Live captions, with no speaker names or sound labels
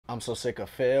I'm so sick of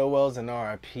farewells and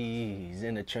RIPs.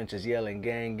 In the trenches yelling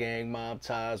gang, gang, mob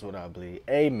ties, what I bleed.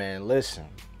 Hey man, listen.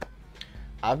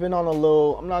 I've been on a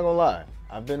little, I'm not gonna lie,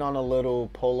 I've been on a little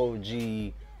Polo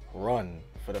G run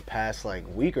for the past like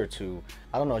week or two.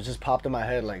 I don't know, it just popped in my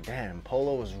head like, damn,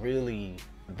 Polo was really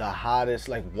the hottest,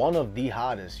 like one of the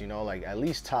hottest, you know, like at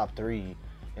least top 3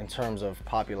 in terms of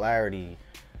popularity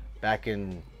back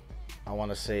in, I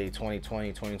want to say 2020,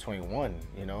 2021,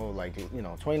 you know, like, you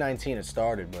know, 2019 it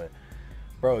started, but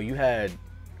bro, you had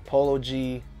Polo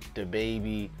G, the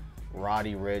Baby,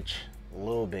 Roddy Ricch,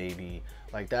 Lil Baby,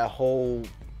 like that whole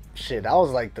shit. That was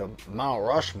like the Mount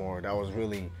Rushmore that was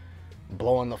really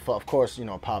blowing the fuck. Of course, you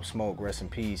know, Pop Smoke, rest in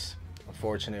peace.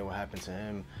 Unfortunate what happened to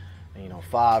him, and, you know,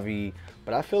 Favi.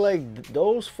 But I feel like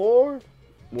those 4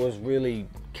 was really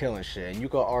killing shit. And you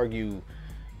could argue,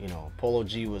 you know, Polo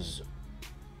G was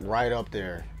right up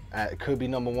there. It could be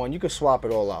number 1. You could swap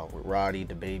it all out with Roddy,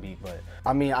 the Baby, but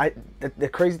I mean, the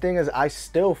crazy thing is, I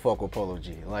still fuck with Polo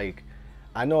G. Like,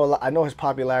 I know his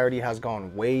popularity has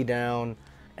gone way down,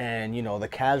 and you know the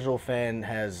casual fan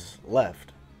has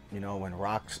left. You know, when I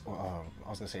was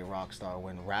gonna say Rockstar,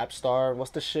 when Rapstar,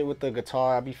 what's the shit with the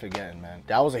guitar? I be forgetting, man.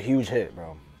 That was a huge hit,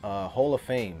 bro. Hall of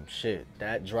Fame, shit,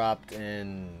 that dropped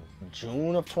in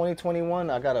June of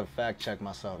 2021. I gotta fact check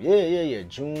myself. Yeah,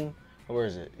 June. Where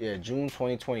is it? Yeah, June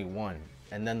 2021.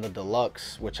 And then the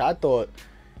deluxe, which I thought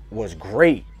was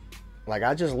great. Like,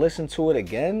 I just listened to it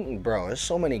again, bro. There's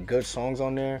so many good songs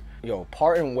on there. Yo,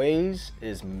 Parting Ways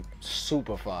is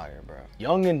super fire, bro.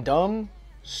 Young and Dumb,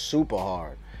 super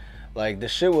hard. Like, the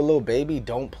shit with Lil Baby,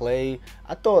 Don't Play.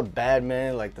 I thought Bad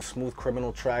Man, like the Smooth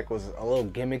Criminal track, was a little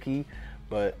gimmicky,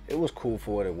 but it was cool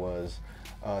for what it was.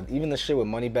 Even the shit with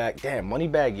Moneybagg, damn,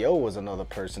 Moneybagg Yo was another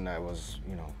person that was,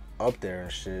 you know, up there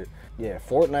and shit. Yeah,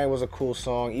 Fortnite was a cool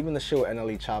song. Even the shit with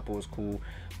NLE Choppa was cool.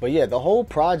 But yeah, the whole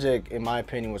project, in my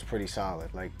opinion, was pretty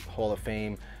solid, like Hall of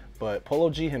Fame. But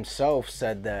Polo G himself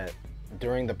said that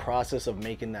during the process of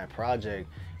making that project,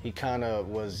 he kind of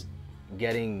was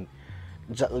getting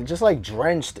just like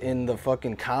drenched in the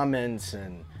fucking comments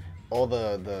and all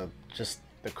the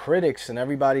critics and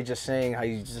everybody just saying how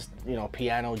he's just, you know,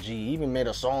 Piano G. He even made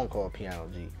a song called Piano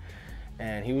G.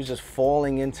 And he was just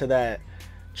falling into that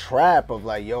trap of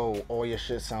like, yo, all your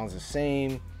shit sounds the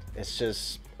same. It's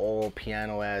just all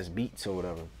piano ass beats or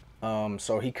whatever.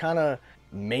 So he kind of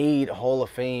made Hall of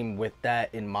Fame with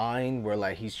that in mind, where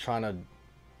like he's trying to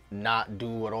not do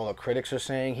what all the critics are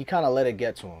saying. He kind of let it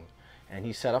get to him, and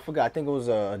he said, I forgot, I think it was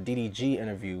a DDG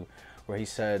interview where he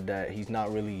said that he's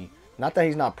not really, not that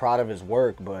he's not proud of his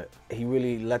work, but he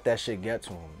really let that shit get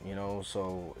to him, you know.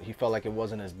 So he felt like it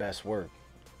wasn't his best work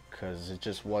because it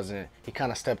just wasn't, he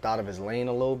kind of stepped out of his lane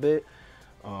a little bit.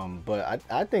 But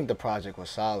I think the project was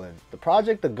solid. The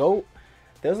project, The GOAT,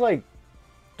 there's like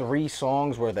 3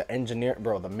 songs where the engineer,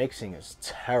 bro, the mixing is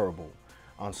terrible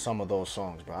on some of those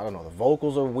songs, bro. I don't know, the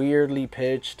vocals are weirdly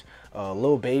pitched.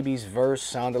 Lil Baby's verse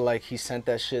sounded like he sent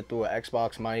that shit through an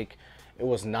Xbox mic. It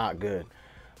was not good.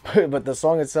 But the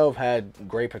song itself had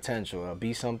great potential.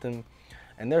 Be Something.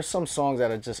 And there's some songs that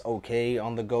are just okay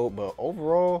on The GOAT, but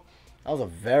overall, that was a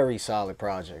very solid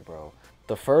project, bro.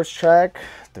 The first track,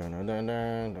 damn, I'm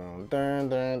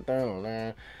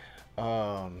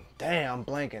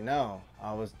blanking now.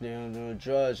 I was doing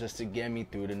drugs just to get me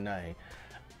through the night.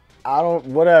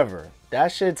 Whatever.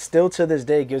 That shit still to this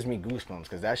day gives me goosebumps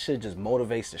because that shit just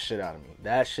motivates the shit out of me.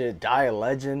 That shit, Die a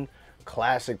Legend,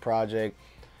 classic project.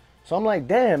 So I'm like,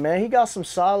 damn, man, he got some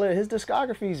solid, his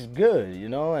discography's good, you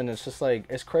know? And it's just like,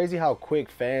 it's crazy how quick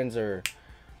fans are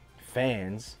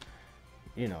fans.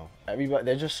 You know, everybody,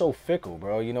 they're just so fickle,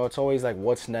 bro. You know, it's always like,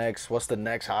 what's next? What's the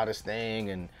next hottest thing?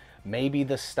 And maybe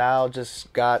the style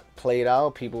just got played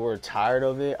out. People were tired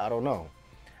of it. I don't know.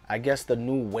 I guess the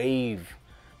new wave,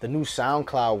 the new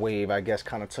SoundCloud wave, I guess,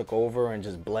 kind of took over and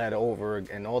just bled over.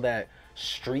 And all that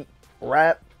street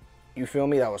rap, you feel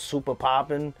me, that was super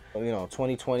popping. You know,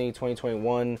 2020,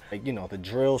 2021, like, you know, the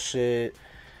drill shit.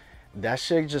 That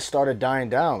shit just started dying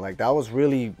down. Like, that was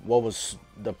really what was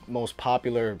the most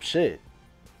popular shit.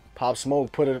 Pop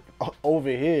Smoke put it over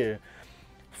here.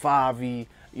 Favi,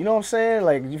 you know what I'm saying?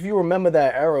 Like, if you remember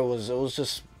that era, it was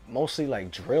just mostly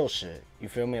like drill shit. You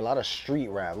feel me? A lot of street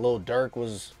rap. Lil Durk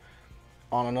was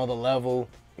on another level,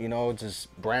 you know,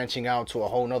 just branching out to a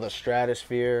whole nother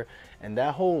stratosphere. And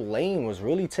that whole lane was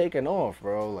really taking off,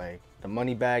 bro. Like, the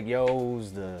Moneybagg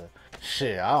Yo's, the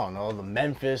shit, I don't know, the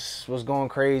Memphis was going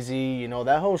crazy. You know,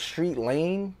 that whole street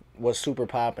lane was super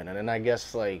popping. And then I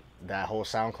guess like that whole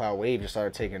SoundCloud wave just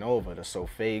started taking over. The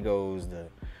Sofagos,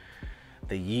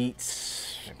 the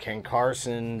Yeats, Ken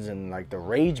Carson's, and like the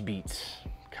Rage beats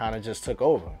kind of just took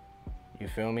over. You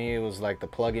feel me? It was like the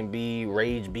plug and B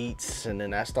rage beats, and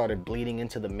then that started bleeding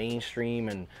into the mainstream,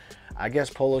 and I guess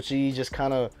Polo G just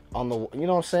kind of on the, you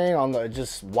know what I'm saying, on the,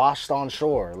 just washed on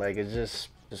shore, like it's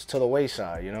just to the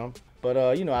wayside, you know.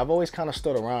 But you know, I've always kind of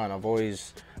stood around. I've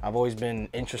always been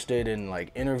interested in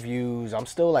like interviews. I'm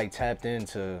still like tapped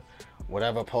into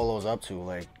whatever Polo's up to,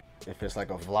 like if it's like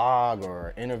a vlog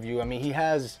or an interview. I mean, he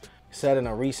has said in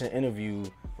a recent interview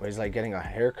where he's like getting a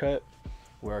haircut,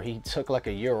 where he took like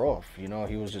a year off. You know,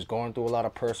 he was just going through a lot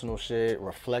of personal shit,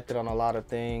 reflected on a lot of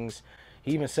things.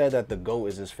 He even said that The GOAT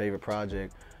is his favorite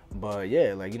project. But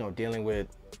yeah, like, you know, dealing with,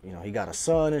 you know, he got a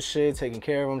son and shit, taking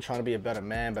care of him, trying to be a better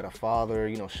man, better father,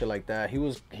 you know, shit like that. He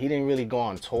didn't really go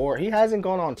on tour. He hasn't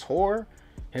gone on tour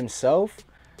himself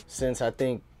since, I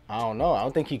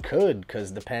don't think he could,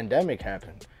 because the pandemic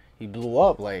happened. He blew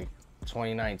up like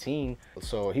 2019.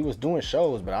 So he was doing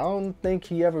shows, but I don't think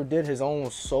he ever did his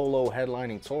own solo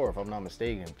headlining tour, if I'm not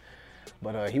mistaken.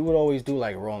 But he would always do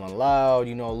like Rolling Loud,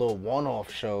 you know, little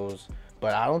one-off shows.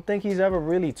 But I don't think he's ever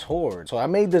really toured. So I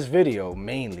made this video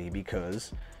mainly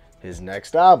because his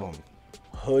next album,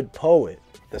 Hood Poet,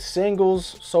 the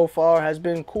singles so far has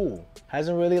been cool.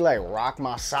 Hasn't really like rocked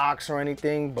my socks or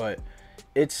anything, but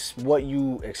it's what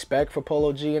you expect for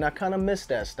Polo G, and I kind of miss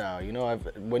that style. You know,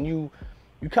 when you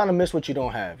kind of miss what you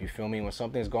don't have, you feel me? When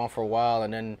something's gone for a while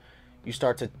and then you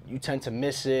tend to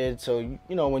miss it. So,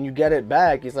 you know, when you get it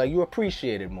back, it's like you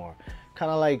appreciate it more.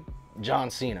 Kind of like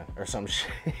John Cena or some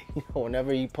shit. You know,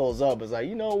 whenever he pulls up, it's like,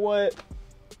 you know what?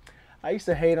 I used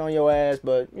to hate on your ass,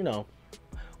 but, you know,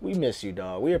 we miss you,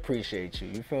 dog. We appreciate you.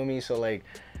 You feel me? So, like,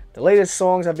 the latest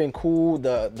songs have been cool.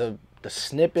 The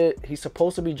snippet, he's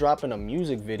supposed to be dropping a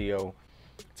music video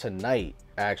tonight,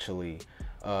 actually.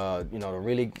 You know, to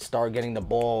really start getting the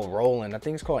ball rolling. I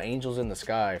think it's called Angels in the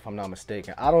Sky, if I'm not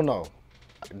mistaken. I don't know.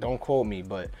 Don't quote me,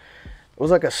 but it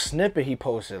was like a snippet he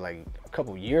posted like a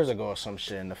couple years ago or some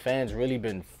shit, and the fans really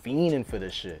been fiending for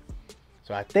this shit.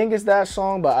 So I think it's that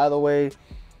song, but either way,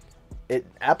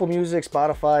 Apple Music,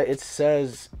 Spotify, it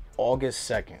says August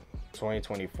 2nd,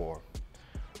 2024.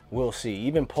 We'll see.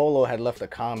 Even Polo had left a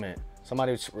comment.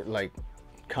 Somebody like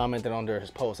commented under his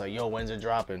post like, yo, when's it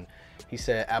dropping? He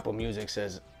said Apple Music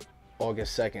says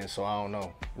August 2nd, so I don't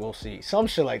know. We'll see. Some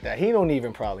shit like that. He don't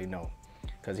even probably know,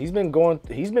 because he's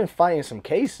been fighting some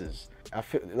cases. I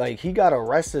feel like he got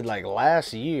arrested like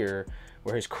last year,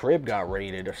 where his crib got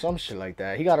raided or some shit like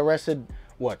that. He got arrested,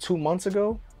 what, 2 months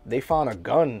ago? They found a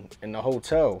gun in the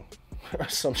hotel or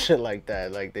some shit like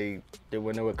that. Like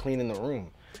when they were cleaning the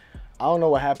room. I don't know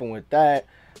what happened with that.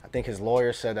 I think his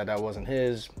lawyer said that wasn't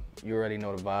his. You already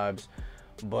know the vibes.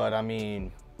 But I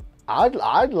mean,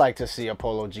 I'd like to see a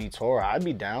Polo G tour. I'd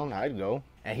be down. I'd go.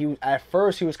 And at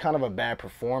first he was kind of a bad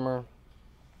performer.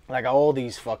 Like all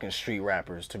these fucking street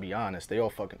rappers, to be honest, they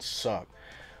all fucking suck.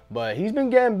 But he's been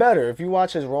getting better. If you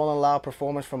watch his Rolling Loud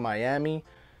performance from Miami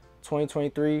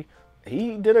 2023,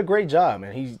 he did a great job.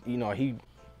 And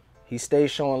he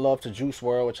stays showing love to Juice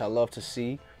WRLD, which I love to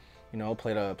see. You know,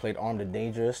 played Armed and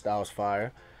Dangerous. That was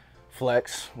fire.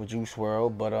 Flex with Juice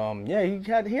WRLD. But yeah,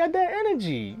 he had that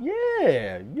energy.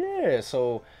 Yeah.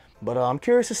 So, but I'm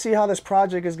curious to see how this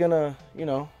project is gonna, you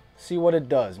know, see what it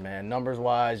does, man. Numbers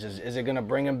wise, is it gonna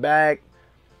bring him back?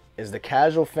 Is the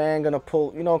casual fan gonna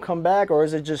come back, or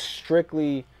is it just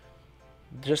strictly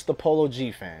just the Polo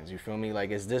G fans? You feel me? Like,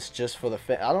 is this just for the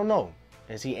fan? I don't know.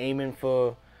 Is he aiming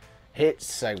for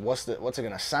hits? Like, what's it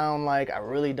gonna sound like? I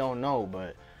really don't know,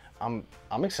 but I'm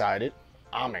excited.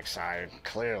 I'm excited.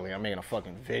 Clearly, I'm making a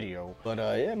fucking video. But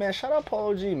yeah, man, shout out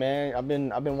Polo G, man. I've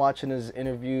been watching his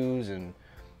interviews, and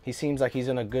he seems like he's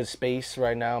in a good space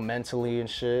right now, mentally and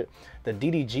shit. The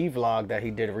DDG vlog that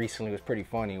he did recently was pretty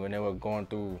funny, when they were going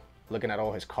through, looking at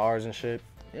all his cars and shit.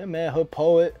 Yeah, man, Hood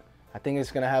Poet. I think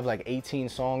it's gonna have like 18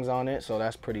 songs on it, so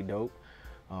that's pretty dope.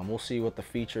 We'll see what the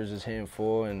features is hitting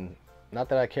for, and not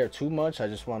that I care too much. I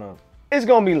just wanna. It's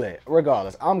gonna be lit,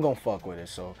 regardless. I'm gonna fuck with it.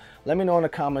 So let me know in the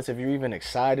comments if you're even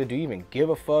excited. Do you even give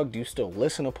a fuck? Do you still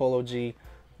listen to Polo G?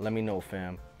 Let me know,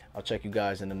 fam. I'll check you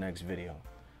guys in the next video.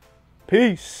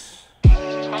 Peace.